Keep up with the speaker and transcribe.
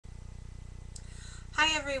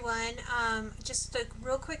Hi everyone. Just a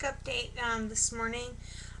real quick update this morning.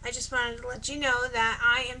 I just wanted to let you know that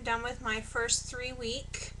I am done with my first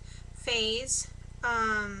 3-week phase,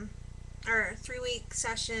 or 3-week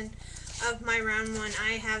session of my round one.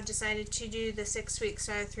 I have decided to do the 6 weeks,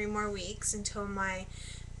 so I have 3 more weeks until my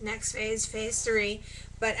next phase, phase 3.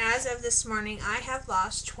 But as of this morning, I have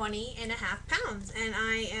lost 20.5 pounds, and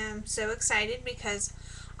I am so excited because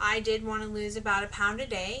I did want to lose about a pound a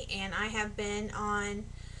day, and I have been on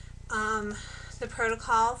the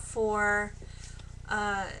protocol for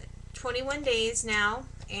uh, 21 days now,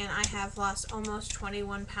 and I have lost almost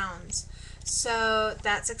 21 pounds. So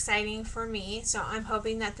that's exciting for me. So I'm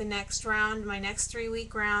hoping that the next round, my next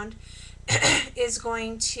 3-week round, is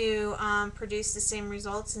going to produce the same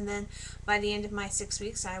results, and then by the end of my 6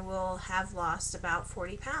 weeks I will have lost about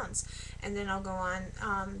 40 pounds, and then I'll go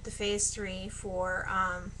on the phase 3 for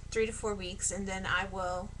 3 to 4 weeks, and then I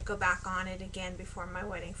will go back on it again before my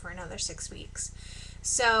wedding for another 6 weeks.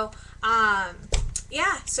 So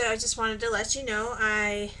yeah, so I just wanted to let you know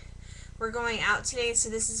we're going out today, so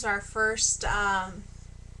this is our first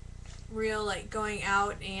real going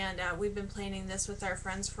out, and we've been planning this with our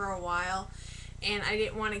friends for a while, and I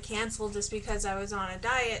didn't want to cancel just because I was on a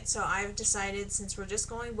diet. So I've decided, since we're just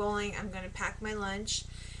going bowling, I'm going to pack my lunch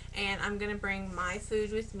and I'm going to bring my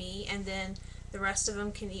food with me, and then the rest of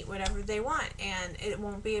them can eat whatever they want, and it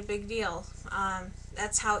won't be a big deal.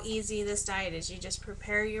 That's how easy this diet is. You just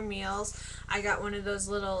prepare your meals. I got one of those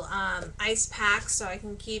little ice packs so I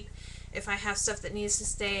can keep, if I have stuff that needs to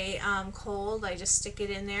stay cold, I just stick it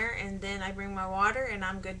in there, and then I bring my water and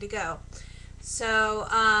I'm good to go. So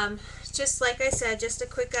just like I said, just a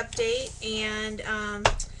quick update, and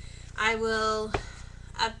I will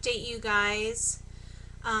update you guys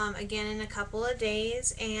again in a couple of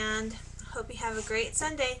days, and hope you have a great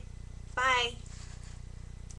Sunday. Bye.